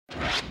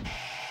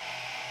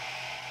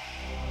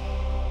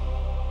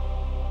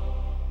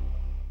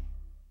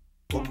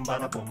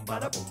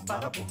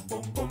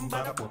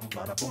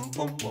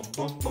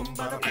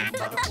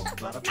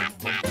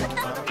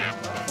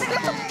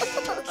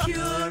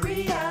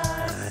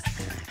Curious,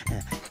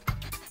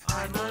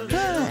 I'm a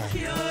little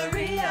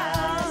curious.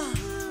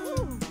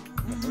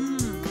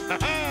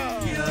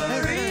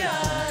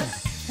 Curious,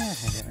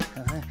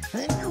 a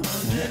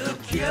little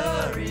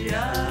curious.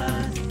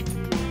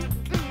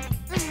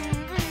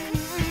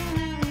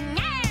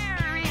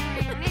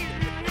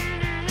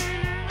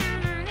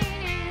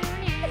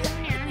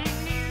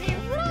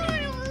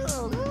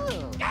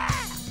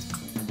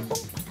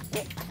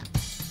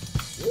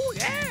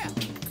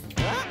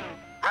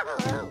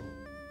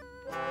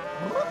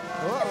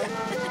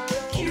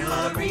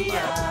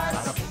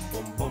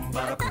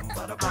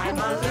 I'm a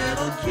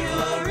little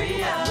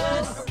curious.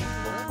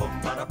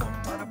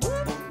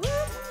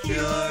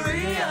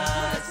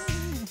 Curious.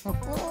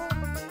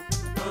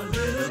 A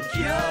little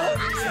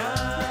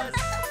curious.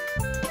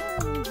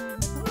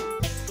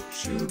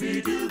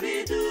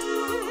 Shooby-dooby-doo.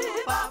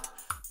 Bop,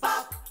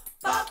 bop,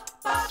 bop,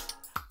 bop,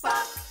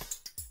 bop.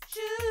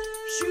 Shoo,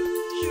 shoo,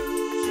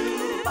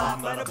 shoo. Bop,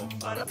 bada-boom,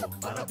 bada-boom,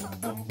 bada-boom,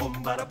 boom, boom,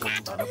 bada-boom,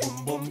 bada-boom,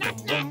 boom, boom,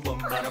 boom, boom,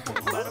 bada-boom,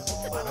 bada-boom,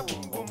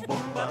 bada-boom, boom,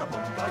 boom,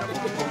 bada-boom,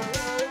 bada-boom, boom.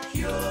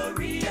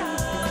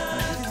 Curious,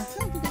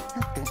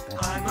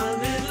 I'm a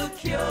little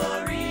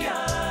curious.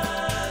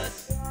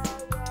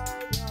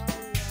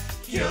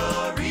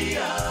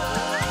 Curious,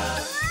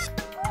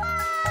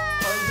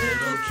 a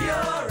little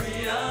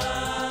curious.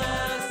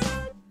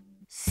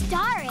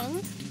 Starring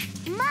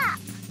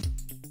Muff,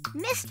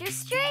 Mr.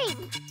 String,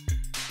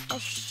 the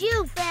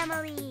Shoe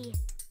Family,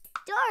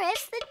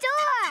 Doris the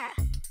Door,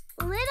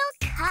 Little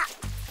Cup,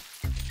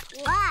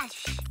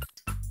 Plush,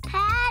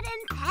 Pad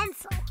and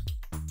Pencil,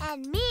 and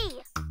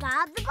me,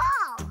 Bob the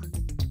Ball.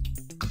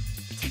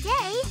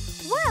 Today,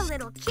 we're a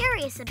little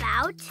curious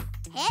about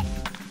hit,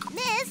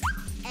 miss,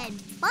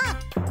 and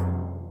bump.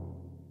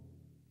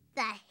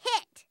 The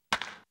hit.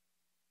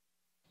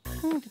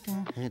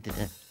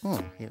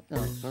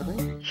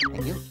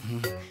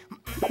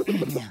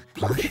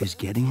 Plush is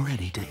getting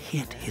ready to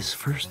hit his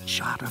first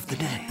shot of the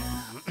day.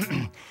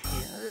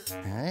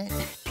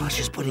 Plush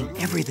is putting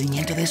everything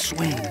into this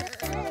swing.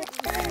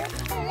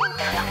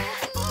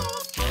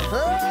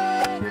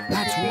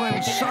 That's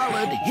one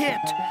solid hit.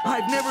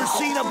 I've never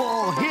seen a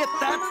ball hit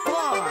that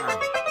far.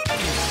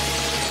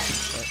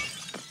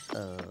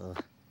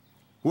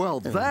 Well,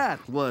 that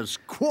was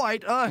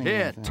quite a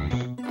hit.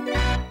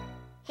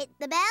 Hit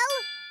the bell,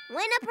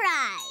 win a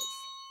prize.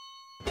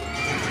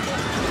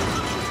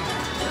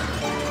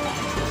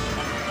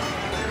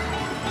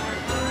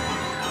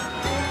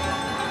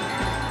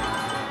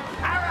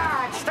 All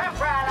right, step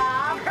right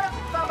up, hit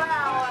the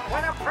bell, and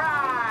win a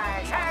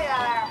prize. Hey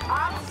there,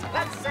 Pops.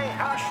 Let's see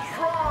how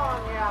strong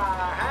you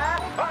are, huh?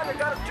 All you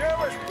gotta do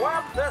is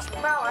whap this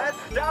mallet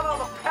down on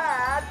the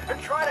pad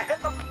and try to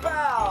hit the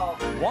bell.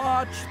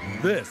 Watch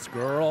this,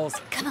 girls.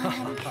 Come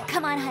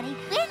on, honey.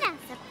 Win a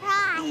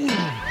surprise.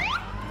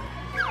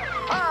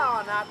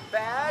 Oh, not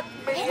bad.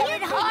 Hit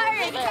it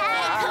hard,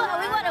 Dad. Come on,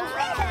 we want to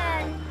win.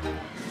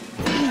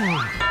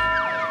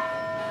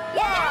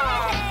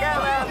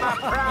 Give him a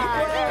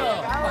prize. There you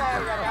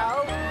go.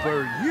 For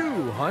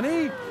you,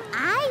 honey.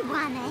 I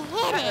want to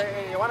hit it.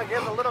 Hey, you want to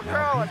give the little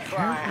girl a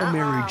try? Careful,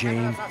 Mary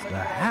Jane. The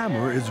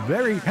hammer is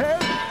very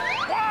heavy. I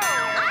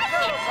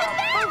hit the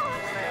bell.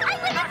 I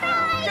win a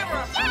prize.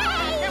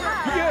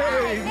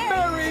 Yay! Yay,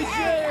 Mary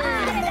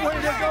Jane! Way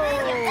to go!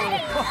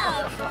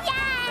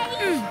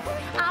 Yay!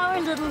 Our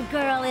little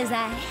girl is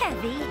a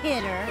heavy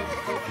hitter.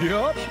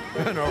 Yup,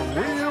 and a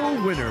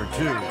real winner,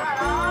 too.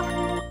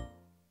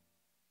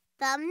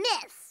 The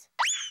miss.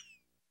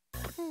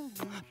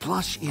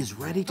 Plush is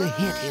ready to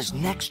hit his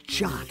next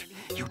shot.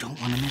 You don't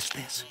want to miss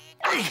this.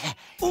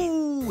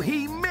 Ooh,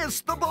 he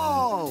missed the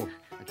ball.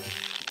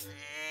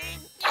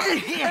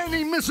 And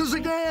he misses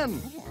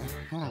again.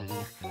 And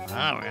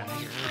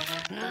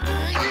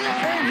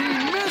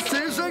he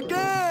misses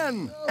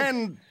again.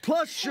 And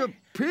Plush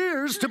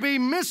appears to be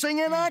missing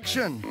in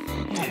action.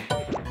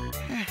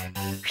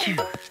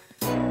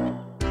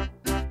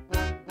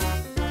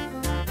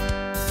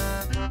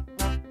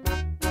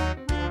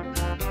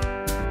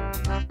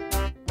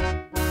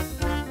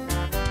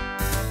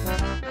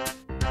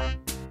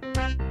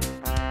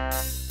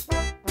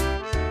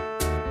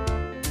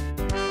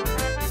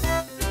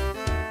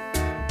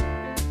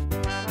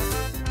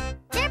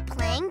 They're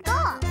playing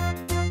golf.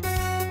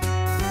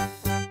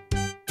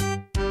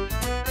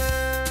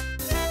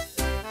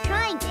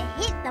 Trying to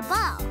hit the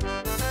ball.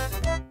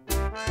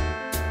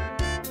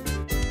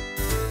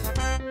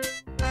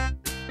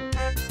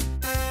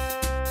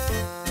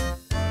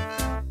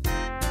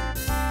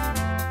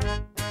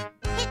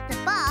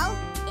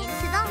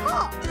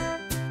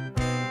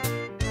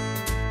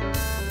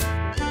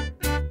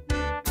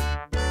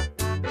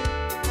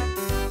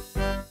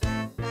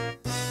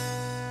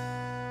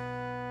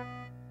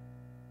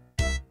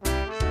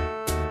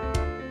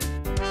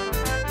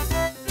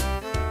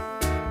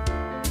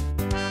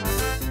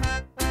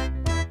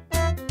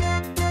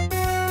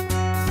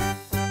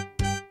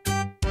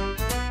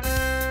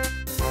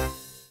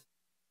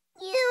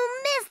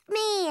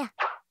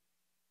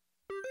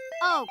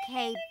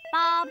 Okay,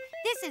 Bob,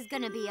 this is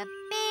gonna be a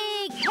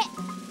big hit.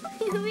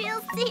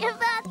 We'll see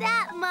about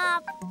that,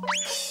 Mop.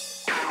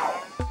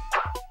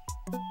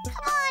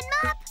 Come on,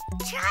 Mop.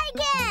 Try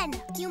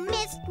again. You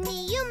missed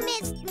me.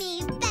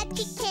 Bet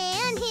you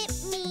can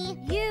hit me.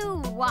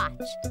 You watch.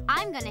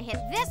 I'm gonna hit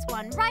this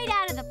one right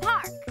out of the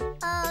park.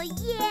 Oh,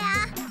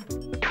 yeah.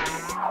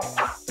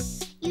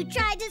 You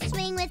tried to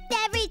swing with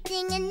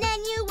everything and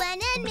then you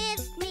went and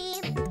missed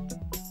me.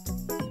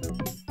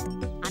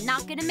 I'm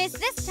not gonna miss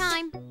this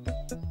time.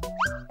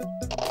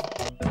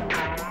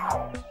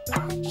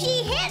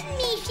 She hit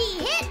me,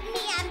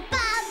 and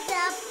Bob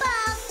the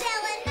ball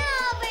sailing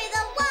over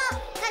the wall,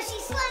 'cause she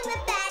swung the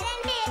bat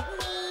and hit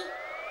me.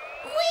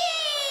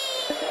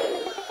 Whee!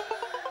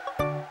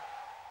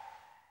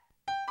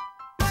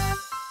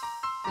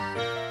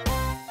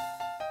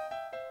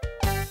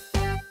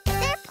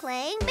 They're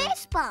playing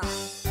baseball.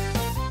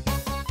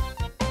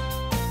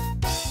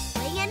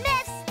 Swing and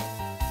miss.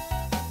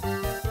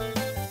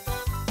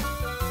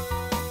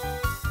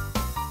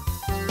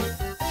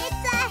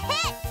 It's a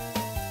hit!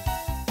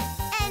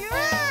 And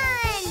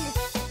run!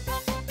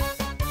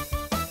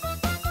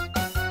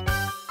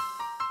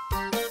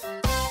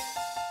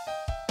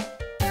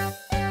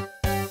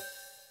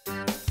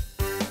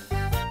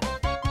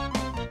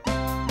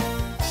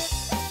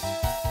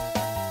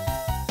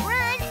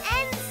 Run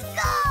and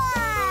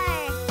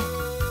score!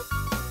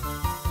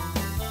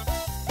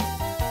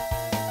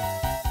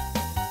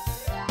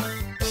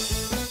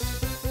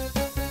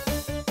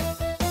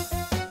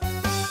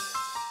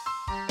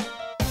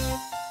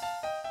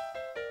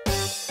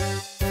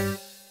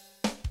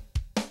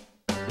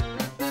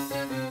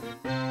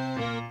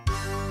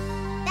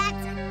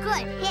 That's a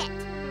good hit.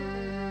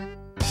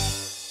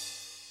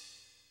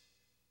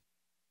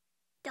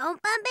 Don't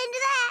bump into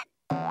that.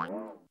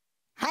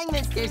 Hi,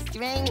 Mr.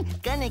 String.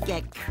 Gonna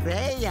get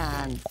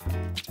crayons.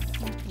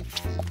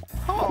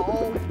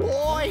 Oh,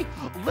 boy!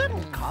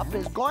 Little Cup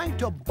is going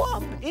to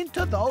bump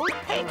into those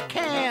paint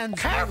cans.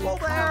 Careful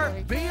there!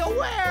 Be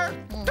aware!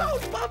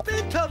 Don't bump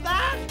into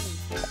that!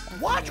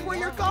 Watch where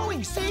you're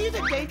going. See,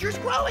 the danger's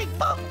growing.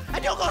 Bump,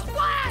 and you'll go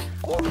splash!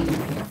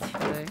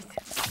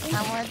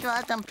 I want to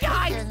draw some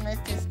pictures,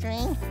 Mr.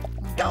 String.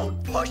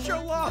 Don't push your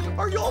luck,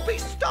 or you'll be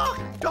stuck.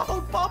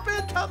 Don't bump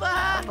into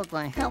that. Papa's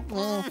gonna help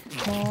me.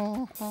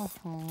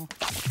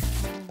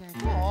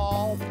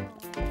 Oh,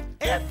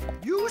 if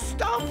you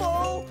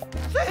stumble,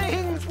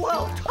 things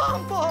will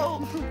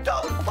tumble.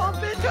 Don't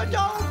bump into that.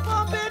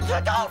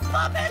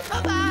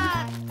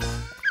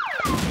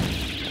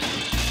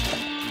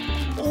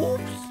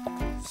 Oops.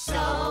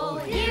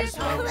 So here's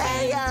hoping.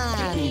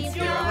 Crayons. Keep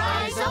your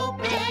eyes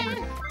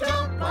open.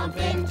 Don't bump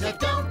into that.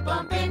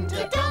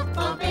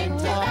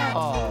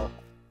 Oh.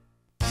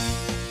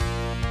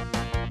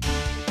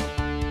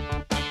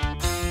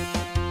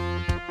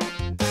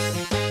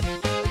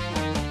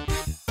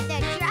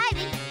 They're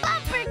driving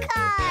bumper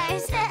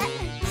cars.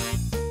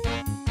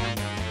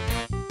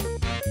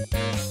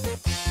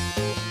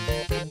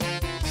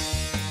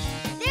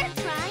 They're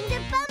trying to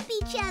bump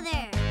each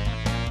other.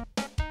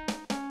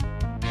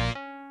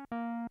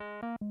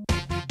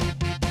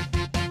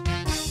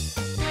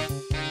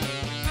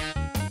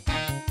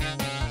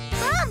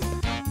 Bump!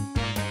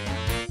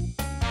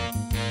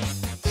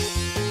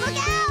 Look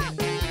out!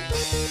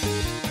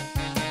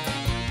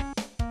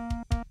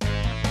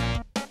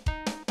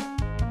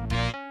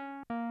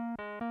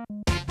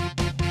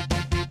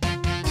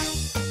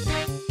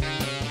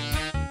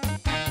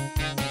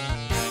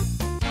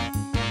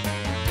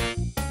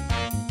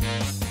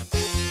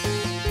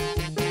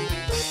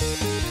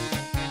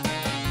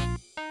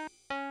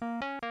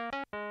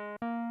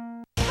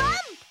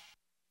 Bump!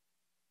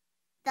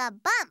 The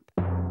bump.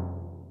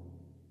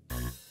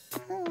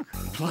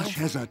 Plush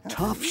has a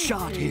tough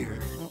shot here.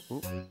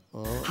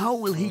 How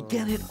will he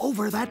get it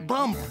over that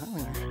bump?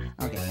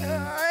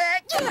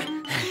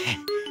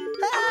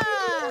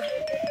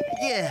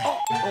 Yeah.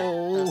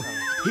 Oh,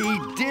 he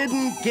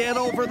didn't get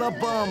over the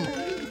bump.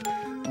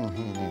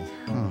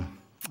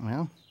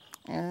 Well,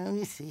 let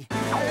me see.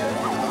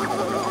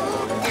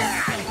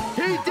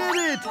 He did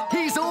it!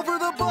 He's over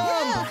the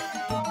bump!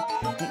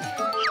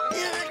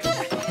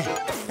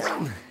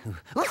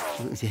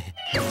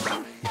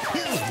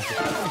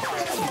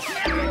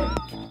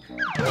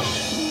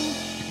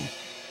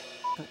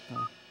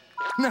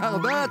 Now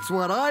that's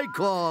what I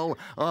call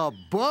a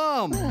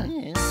bump.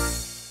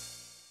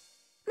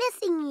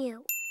 Missing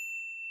you.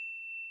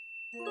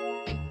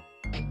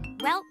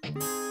 Well,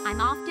 I'm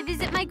off to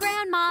visit my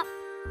grandma.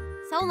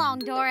 So long,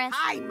 Doris.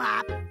 Hi,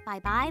 Mop.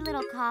 Bye-bye,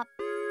 little cop.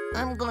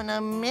 I'm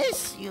gonna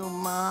miss you,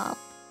 Mop.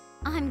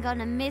 I'm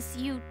gonna miss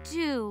you,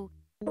 too.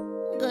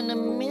 Gonna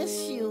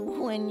miss you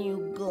when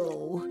you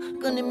go.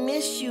 Gonna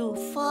miss you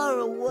far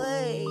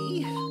away.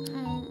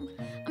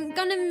 I'm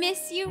gonna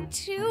miss you,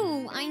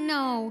 too. I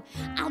know.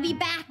 I'll be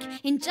back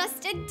in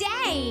just a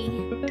day.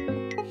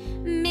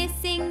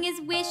 Missing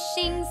is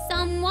wishing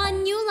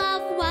someone you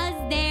love was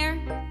there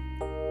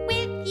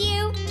with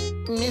you.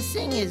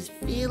 Missing is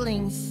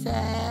feeling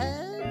sad.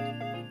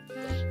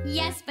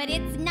 Yes, but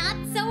it's not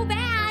so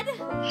bad.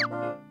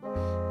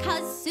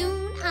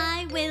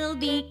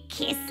 be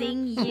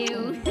kissing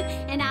you.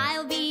 And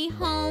I'll be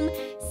home,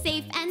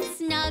 safe and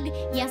snug.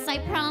 Yes, I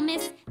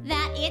promise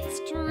that it's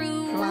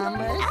true.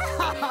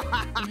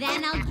 Promise?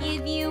 Then I'll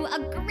give you a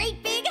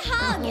great big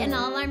hug, and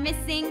all our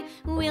missing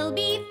will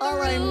be through.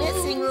 All our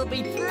missing will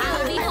be through.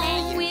 I'll be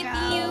home with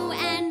you,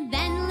 and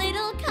then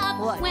little cup.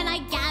 What? When I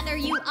gather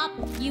you up,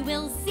 you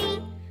will see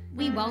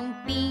we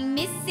won't be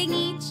missing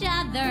each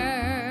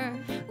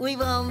other. We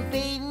won't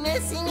be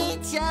missing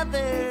each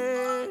other.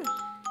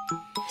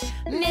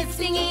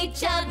 Missing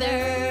each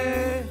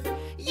other,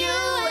 you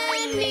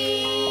and me.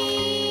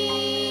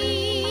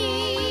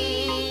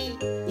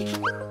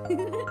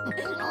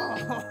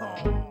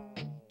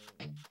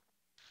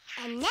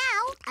 And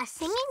now, a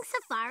singing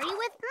safari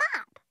with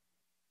Mop.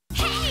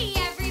 Hey,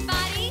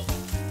 everybody!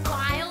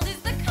 Wild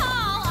is the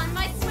call. On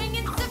my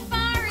swinging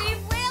safari,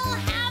 we'll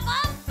have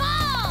a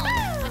ball.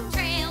 A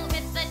trail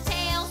with a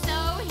tail, so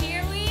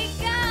here we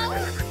go.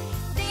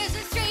 There's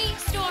a strange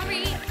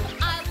story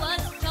I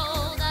was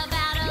told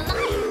about a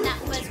lion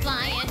that was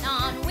flying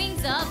on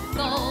wings of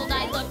gold.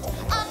 I looked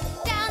up,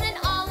 down, and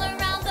all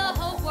around the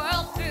whole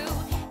world through,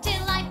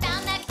 till I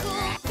found that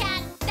cool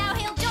cat. Now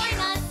he'll join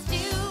us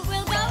too.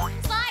 We'll go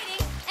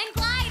sliding and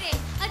gliding,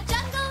 a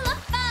jungle of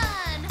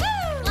fun.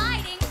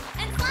 Gliding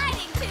and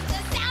sliding to the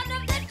sound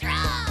of the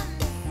drums.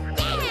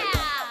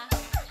 Yeah!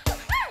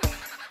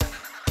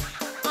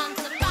 On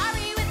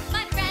safari with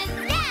my friends,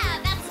 yeah,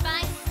 that's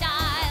my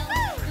style.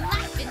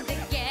 Laughing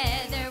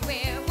together,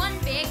 we're one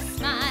big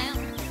smile.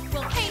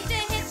 We'll paint a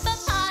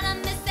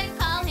hippopotamus and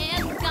call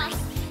him Gus.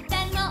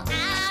 Then we'll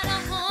add a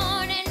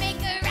horn and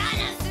make a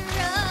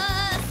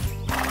rhinoceros.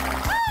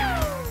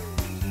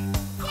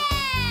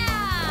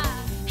 Yeah!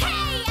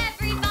 Hey,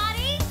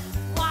 everybody!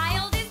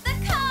 Wild is the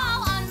call.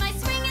 On my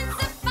swinging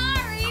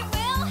safari,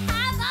 we'll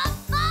have a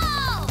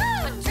ball.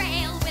 A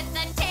trail with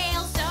a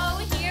tail, so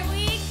here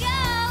we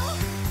go.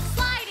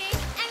 Sliding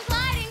and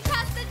gliding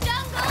across the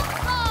jungle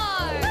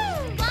floor.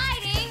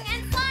 Gliding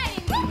and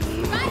sliding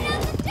right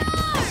out the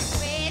door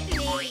with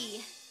me.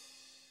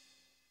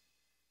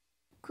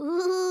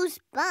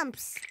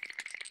 Goosebumps.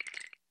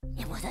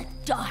 It was a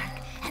dark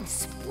and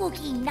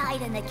spooky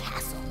night in the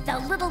castle. The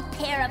little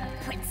pair of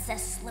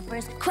princess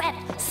slippers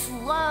crept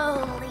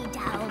slowly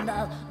down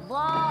the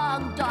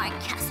long, dark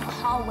castle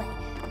hallway.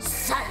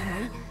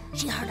 Suddenly,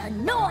 she heard a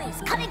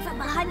noise coming from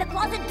behind the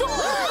closet door.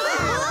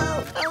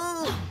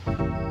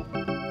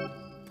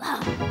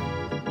 Bum.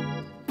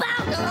 Bum.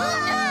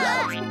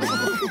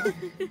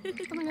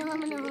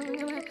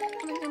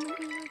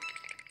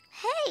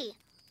 Hey,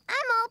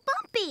 I'm all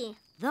bumpy.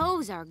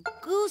 Those are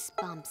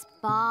goosebumps,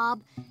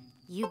 Bob.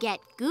 You get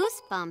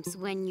goosebumps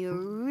when you're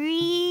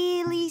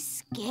really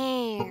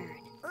scared.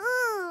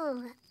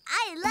 Ooh,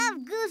 I love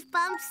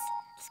goosebumps.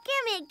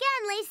 Scare me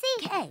again, Lacey.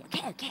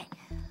 Okay.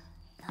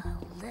 The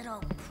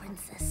little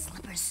princess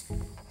slippers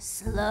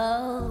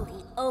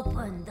slowly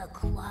opened the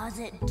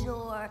closet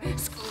door.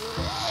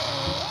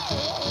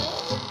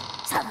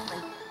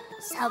 Suddenly,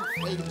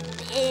 something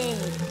big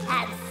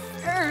and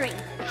furry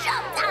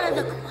jumped out of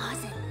the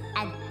closet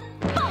and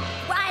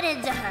bumped right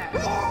into her.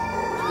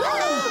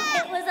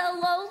 It was a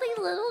lonely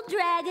little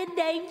dragon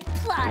named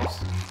Plush.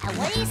 And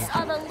when he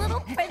saw the little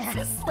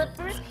princess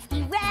slippers,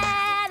 he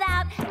ran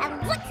out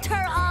and licked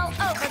her all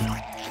over.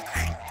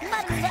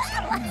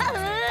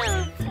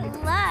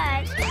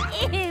 Plush.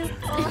 Ew,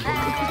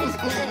 Plush.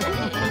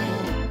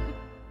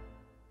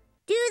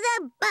 Do the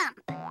bump.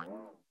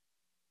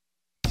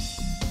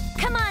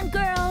 Come on,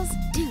 girls,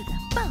 do the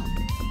bump.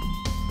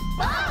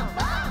 Bump,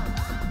 bump.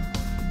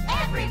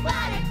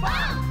 Everybody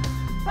bump.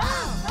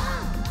 Bump,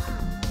 bump.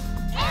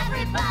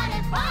 Everybody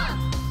bump.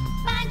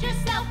 Find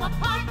yourself a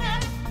partner.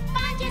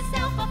 Find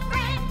yourself a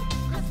friend.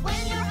 'Cause when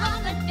you're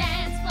on the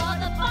dance floor,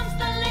 the bump's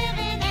the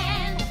living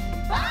end.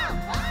 Bump,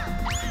 bump.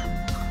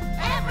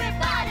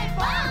 Everybody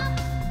bump.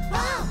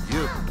 Bump,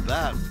 You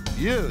laugh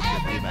beautifully,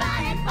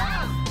 everybody Maggie.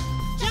 bump.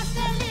 Just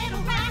a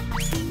little rap.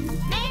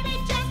 Maybe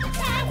just a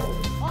tap.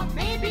 Or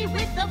maybe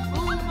with the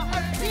boom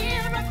heard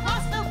clear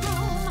across the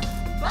room.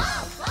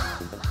 Bump,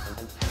 bump.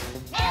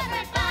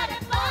 Everybody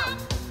bump.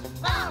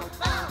 Bump,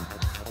 bump.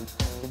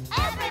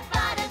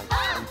 Everybody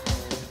bump.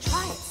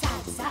 Try it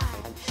side to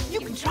side. You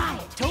can try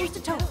it toes to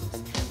toes.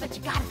 But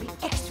you gotta be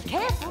extra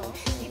careful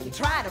if you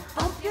try to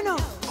bump your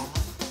nose.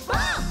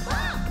 Bump,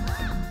 bump.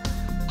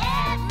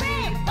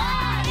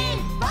 Everybody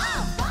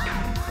bump,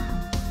 bump.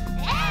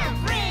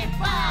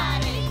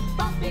 Everybody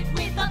bump it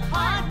with a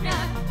partner.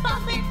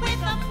 Bump it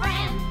with a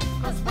friend.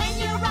 'Cause when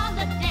you're on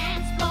the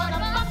dance floor, the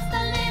bump's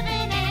the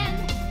living end.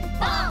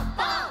 Bump,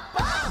 bump,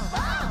 bump,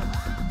 bump.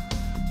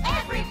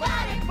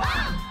 Everybody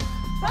bump,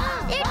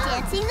 bump, They're bump.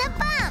 dancing the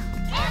bump.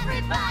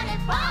 Everybody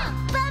bump.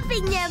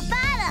 Bumping their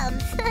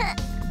bottoms.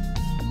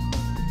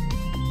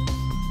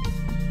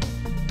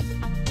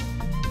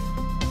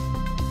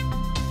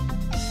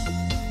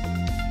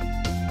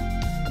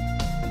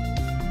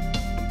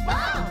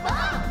 Bump,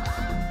 bump.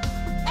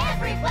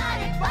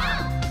 Everybody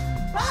bump,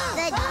 bump,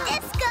 The bump.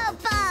 disco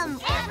bump.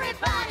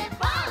 Everybody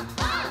bump,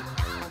 bump.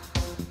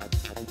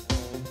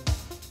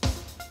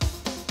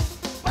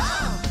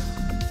 Bump.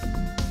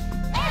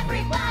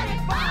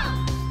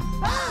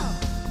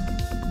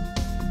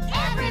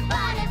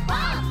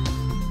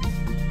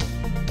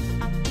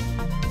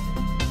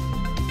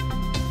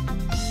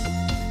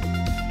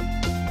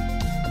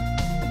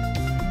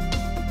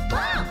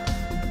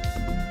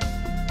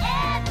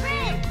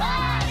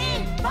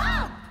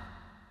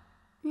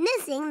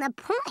 missing the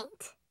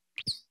point.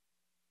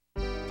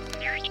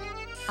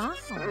 Oh.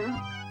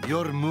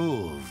 Your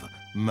move,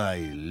 my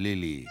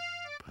lily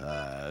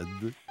pad.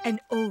 And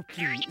oh,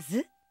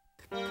 please.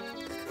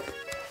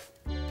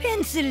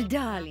 Pencil,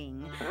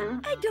 darling,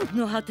 I don't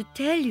know how to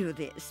tell you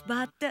this,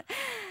 but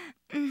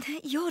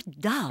you're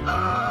dull.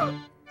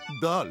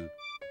 Dull?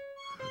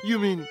 You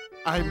mean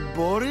I'm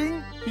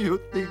boring? You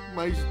think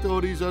my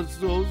stories are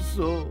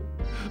so-so?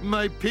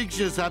 My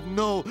pictures have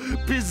no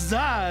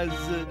pizzazz.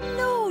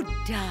 No,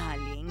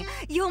 darling,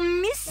 you're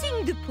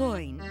missing the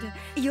point.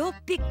 Your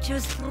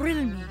pictures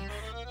thrill me.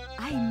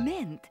 I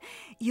meant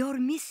you're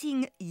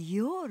missing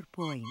your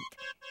point.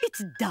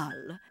 It's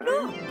dull.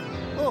 Look.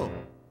 Oh,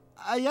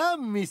 I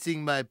am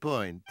missing my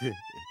point.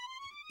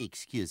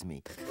 Excuse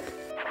me.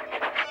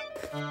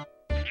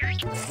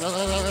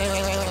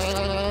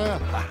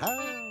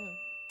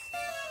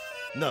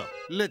 No,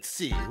 let's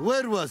see.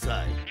 Where was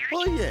I?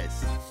 Oh,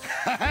 yes.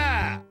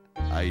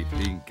 I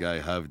think I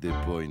have the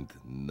point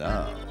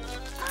now.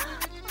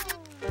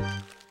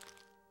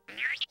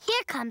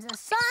 Here comes a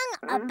song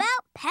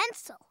about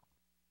pencil.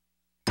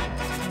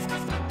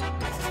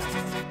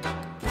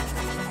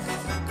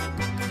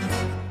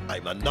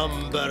 I'm a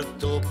number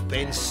 2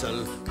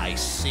 pencil. I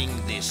sing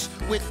this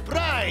with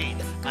pride.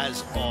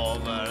 As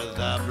over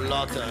the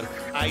blotter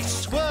I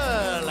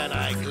swirl and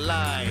I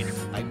glide.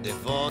 I'm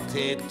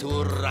devoted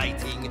to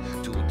writing,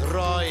 to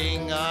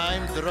drawing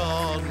I'm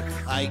drawn.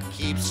 I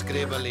keep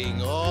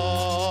scribbling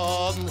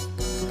on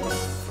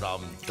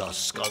from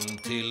dusk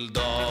until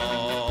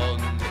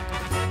dawn.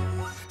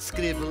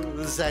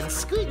 Scribbles and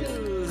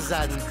squiggles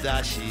and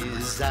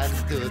dashes and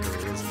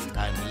doodles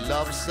and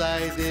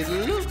lopsided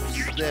loops,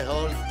 the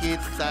whole kit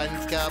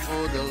and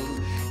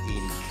caboodle.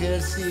 In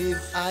cursive,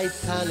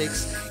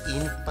 italics,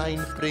 in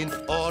fine print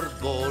or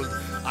bold,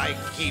 I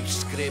keep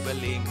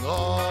scribbling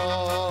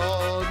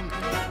on.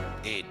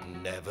 It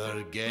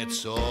never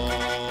gets old.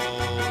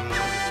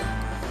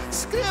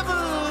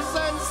 Scribbles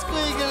and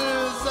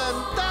squiggles and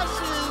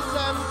dashes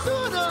and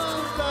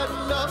doodles and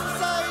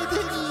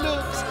lopsided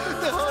loops,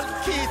 the whole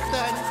kit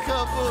and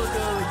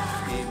caboodle.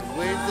 In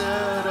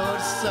winter or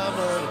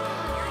summer,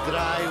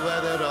 dry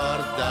weather or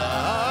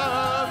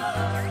damp,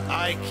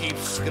 I keep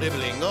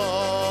scribbling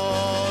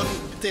on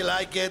till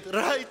I get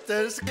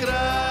writer's cramp.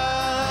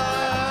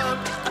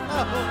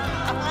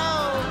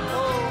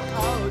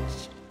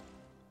 Ouch.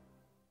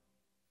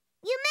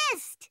 You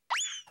missed.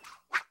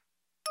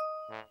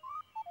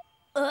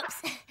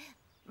 Oops,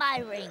 my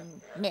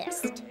ring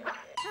missed.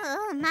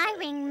 Oh, my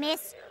ring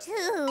missed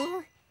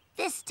too.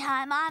 This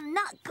time I'm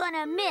not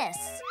gonna miss.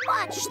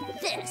 Watch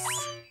this.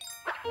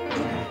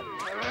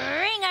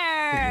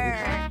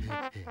 Ringer!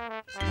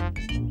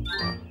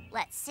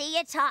 Let's see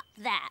you top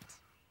that.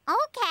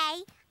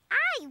 Okay,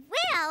 I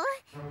will.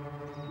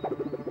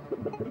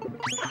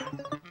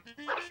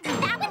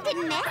 That one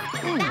didn't miss.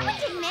 That one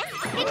didn't miss.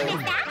 Didn't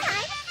miss that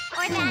time.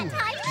 Or that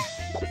time.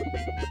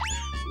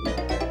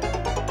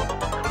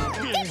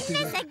 Didn't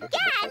miss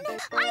again.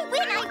 I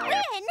win, I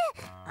win.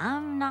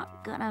 I'm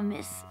not gonna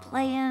miss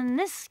playing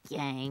this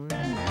game.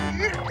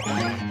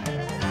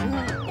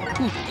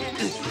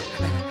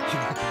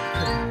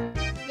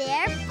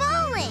 They're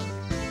bowling.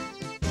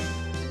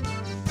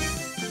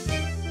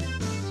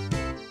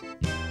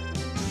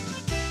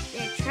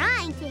 They're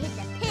trying to hit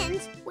the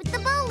pins with the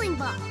bowling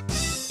ball.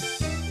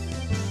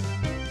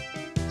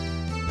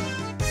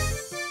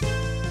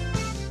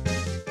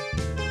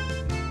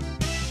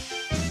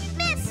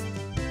 Missed.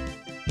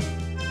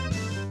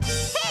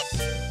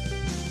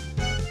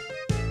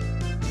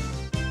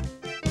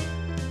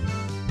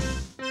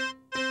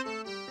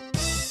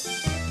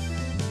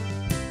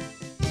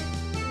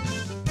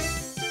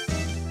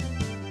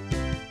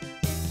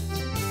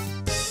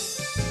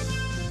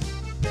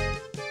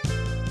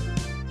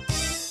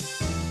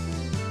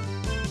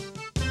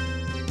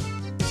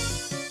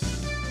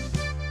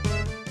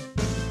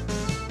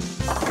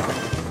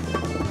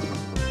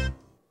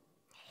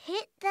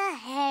 Hit. Hit the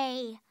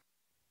hay.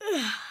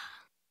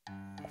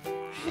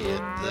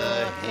 Hit the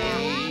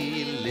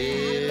hay,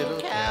 little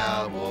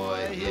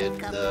cowboy. Hit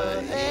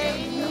the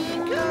hay,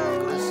 go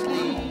to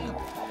sleep.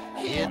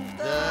 Hit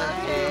the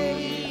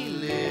hay,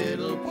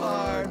 little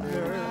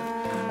partner,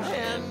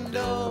 and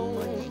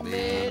don't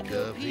make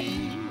a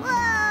peep.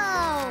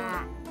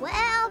 Whoa!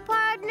 Well,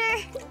 partner,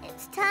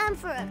 it's time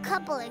for a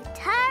couple of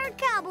tired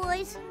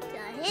cowboys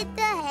to hit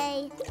the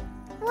hay.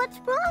 What's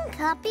wrong,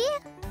 Cuppy?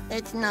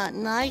 It's not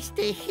nice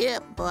to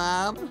hit,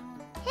 Bob.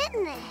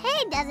 Hitting the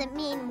hay doesn't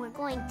mean we're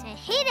going to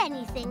hit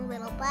anything,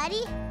 little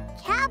buddy.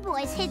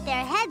 Cowboys hit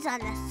their heads on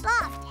the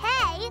soft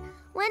hay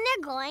when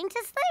they're going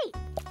to sleep.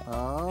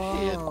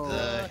 Hit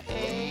the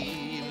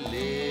hay,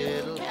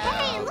 little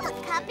Hey, look,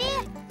 Cuppy.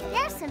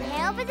 There's some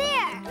hay over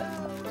there.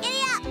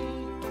 Giddy up.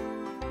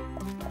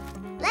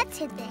 Let's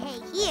hit the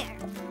hay here.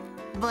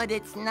 But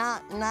it's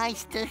not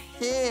nice to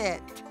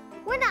hit.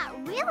 We're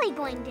not really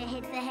going to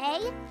hit the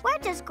hay. We're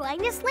just going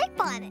to sleep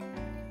on it.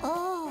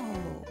 Oh.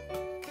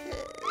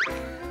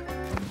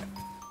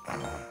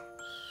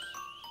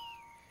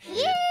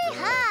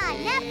 Yee-haw!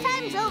 Nap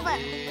time's over.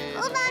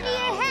 Hold on to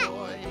your hat.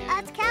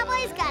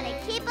 gotta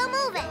keep 'em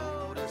moving.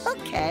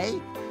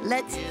 Okay,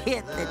 let's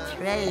hit the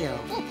trail.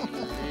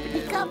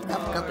 Cup,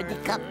 cup, cuppity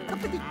cup,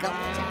 cuppity cup,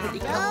 cuppity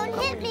cup. Don't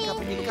hit me.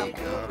 Cuppity cup,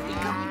 cuppity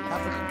cup,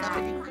 cuppity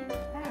cuppity.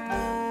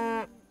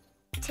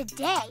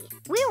 Today,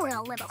 we were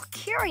a little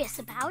curious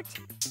about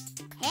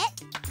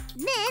hit,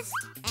 miss,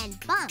 and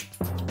bump.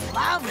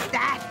 Love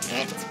that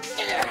hit.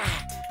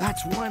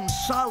 That's one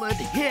solid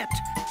hit.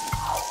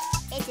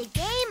 It's a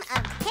game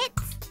of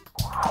hits.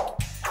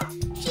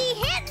 She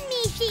hit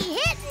me, she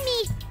hit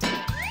me.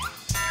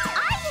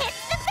 I hit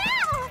the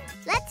bell.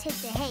 Let's hit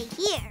the hay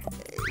here.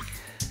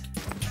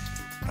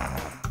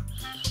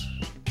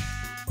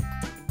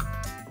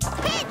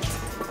 Hit!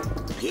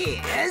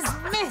 Here's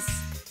miss.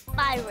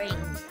 Firing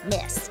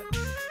miss.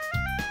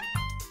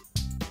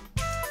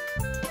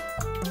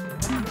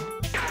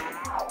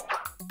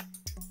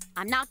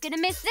 I'm not gonna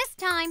miss this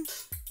time.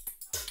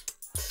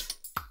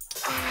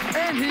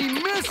 And he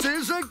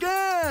misses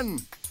again.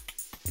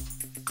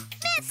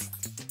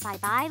 Missed!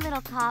 Bye-bye,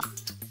 little cop.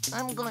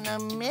 I'm gonna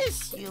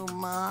miss you,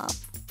 Mop.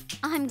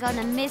 I'm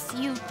gonna miss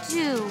you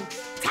too.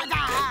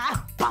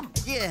 Ta-da! Bump!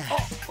 Yeah.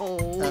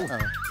 Uh-oh.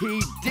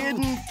 He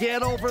didn't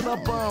get over the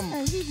bump.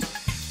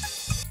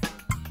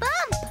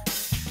 Bump!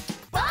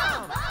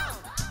 Bump!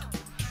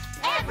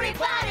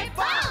 Everybody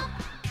bump!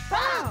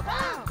 Bump!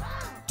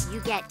 You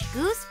get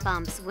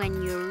goosebumps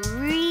when you're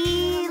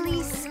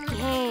really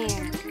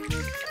scared.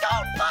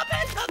 Don't bump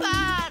into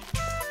that!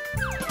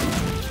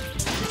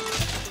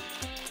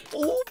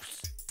 Oops.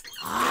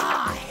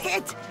 Ah,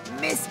 hit,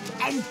 miss,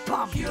 and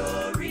bump.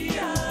 Curious.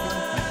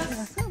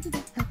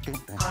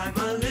 I'm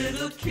a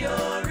little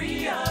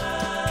curious.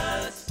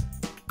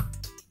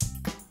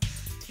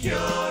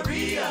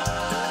 Curious.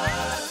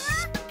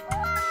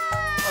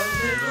 A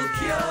little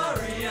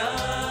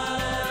curious.